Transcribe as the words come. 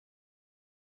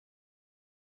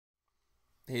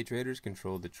Hey traders,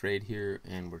 Control the Trade here,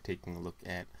 and we're taking a look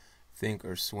at Think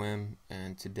or Swim,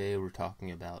 and today we're talking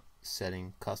about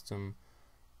setting custom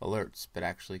alerts, but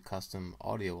actually custom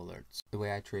audio alerts. The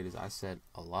way I trade is I set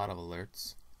a lot of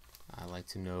alerts. I like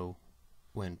to know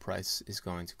when price is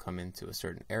going to come into a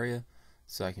certain area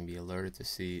so I can be alerted to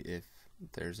see if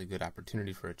there's a good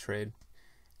opportunity for a trade.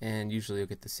 And usually you'll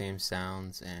get the same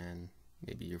sounds, and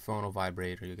maybe your phone will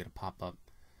vibrate or you'll get a pop-up.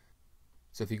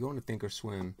 So if you go into Think or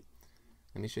Swim,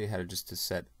 let me show you how to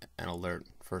set an alert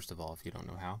first of all, if you don't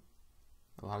know how.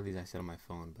 A lot of these I set on my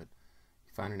phone, but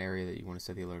you find an area that you want to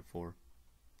set the alert for.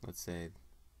 Let's say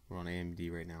we're on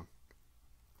AMD right now.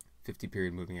 50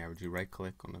 period moving average. You right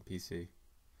click on the PC.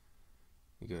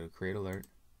 You go to create alert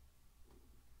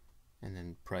and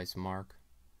then price mark.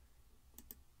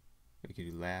 You can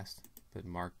do last, but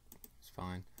mark is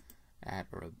fine. At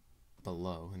or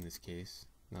below in this case.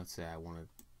 Let's say I want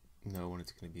to know when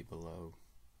it's going to be below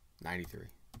 93.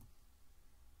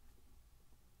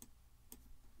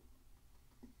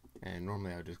 And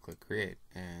normally I would just click create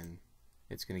and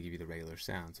it's going to give you the regular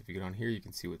sounds. If you get on here, you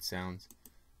can see what sounds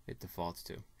it defaults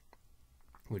to,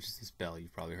 which is this bell.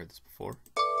 You've probably heard this before.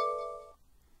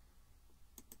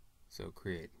 So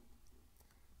create.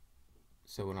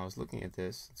 So when I was looking at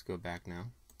this, let's go back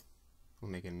now. We'll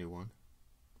make a new one.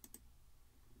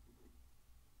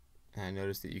 And I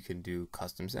noticed that you can do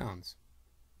custom sounds.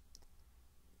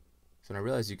 So when I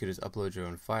realized you could just upload your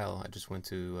own file, I just went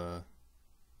to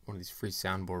one of these free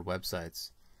soundboard websites,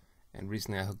 and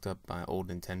recently I hooked up my old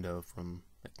Nintendo from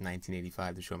like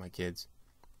 1985 to show my kids,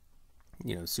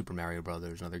 you know, Super Mario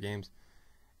Brothers and other games,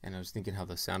 and I was thinking how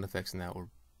the sound effects in that were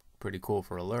pretty cool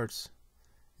for alerts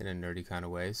in a nerdy kind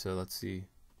of way. So let's see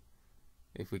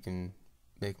if we can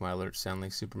make my alerts sound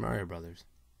like Super Mario Brothers,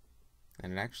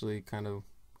 and it actually kind of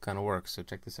works. So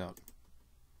check this out.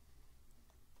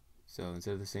 So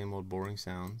instead of the same old boring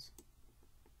sounds,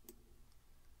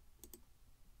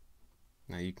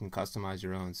 now you can customize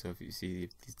your own. So if you see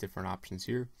these different options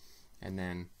here, and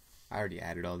then I already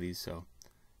added all these, so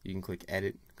you can click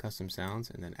edit custom sounds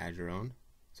and then add your own.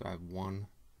 So I have one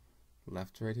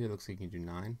left right here. Looks like you can do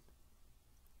 9.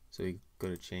 So you go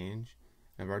to change.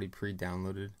 I've already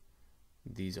pre-downloaded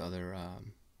these other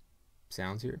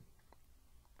sounds here.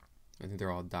 I think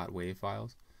they're all .wav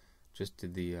files. Just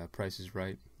did the Price is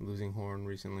Right losing horn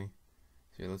recently.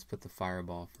 So let's put the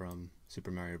fireball from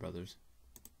Super Mario Brothers.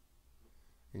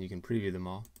 And you can preview them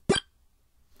all.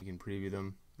 You can preview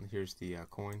them. And here's the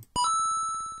coin,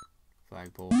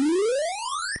 flagpole.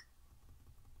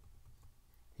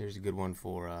 Here's a good one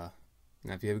for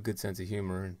now if you have a good sense of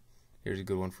humor. And here's a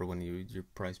good one for when your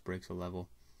price breaks a level,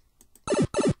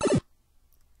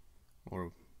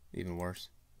 or even worse.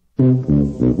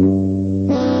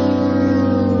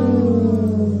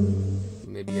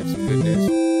 Maybe you have some good news.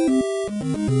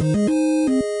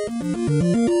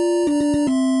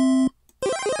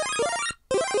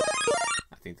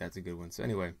 I think that's a good one. So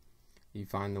anyway, you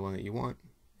find the one that you want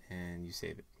and you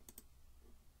save it.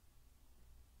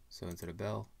 So instead of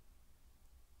bell,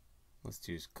 let's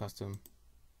choose custom,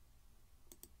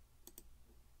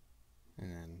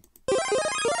 and then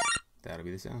that'll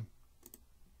be the sound.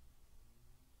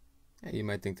 Yeah, you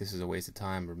might think this is a waste of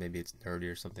time, or maybe it's nerdy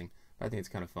or something, but I think it's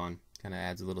kind of fun. Kind of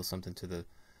adds a little something to the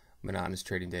monotonous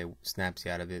trading day, snaps you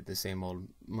out of it, the same old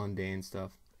mundane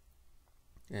stuff,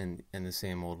 and the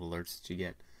same old alerts that you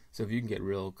get. So if you can get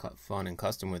real fun and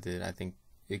custom with it, I think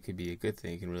it could be a good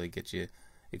thing. It can really get you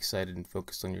excited and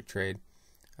focused on your trade,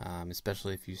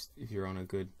 especially if you're on a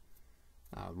good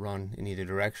run in either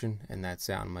direction, and that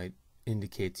sound might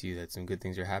indicate to you that some good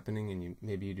things are happening, and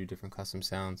maybe you do different custom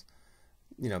sounds,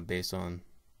 you know, based on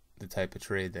the type of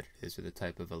trade that it is, or the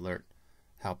type of alert,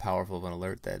 how powerful of an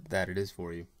alert that it is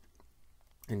for you.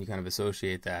 And you kind of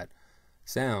associate that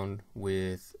sound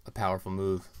with a powerful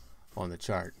move on the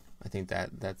chart. I think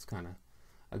that's kind of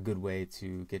a good way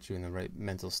to get you in the right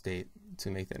mental state to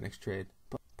make that next trade.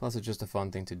 Plus it's just a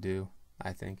fun thing to do,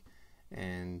 I think.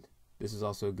 And this is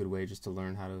also a good way just to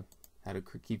learn how to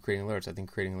keep creating alerts. I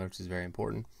think creating alerts is very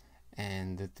important.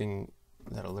 And the thing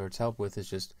that alerts help with is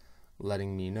just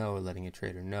letting me know, or letting a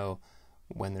trader know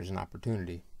when there's an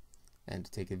opportunity, and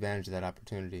to take advantage of that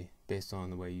opportunity based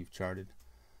on the way you've charted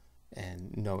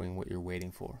and knowing what you're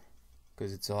waiting for.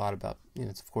 Because it's a lot about, you know,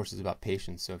 of course it's about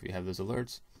patience. So if you have those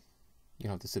alerts, you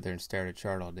don't have to sit there and stare at a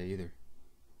chart all day either.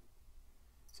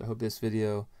 So I hope this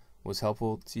video was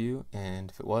helpful to you,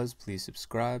 and if it was, please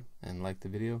subscribe and like the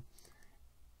video.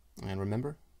 And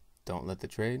remember, don't let the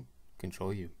trade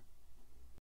control you.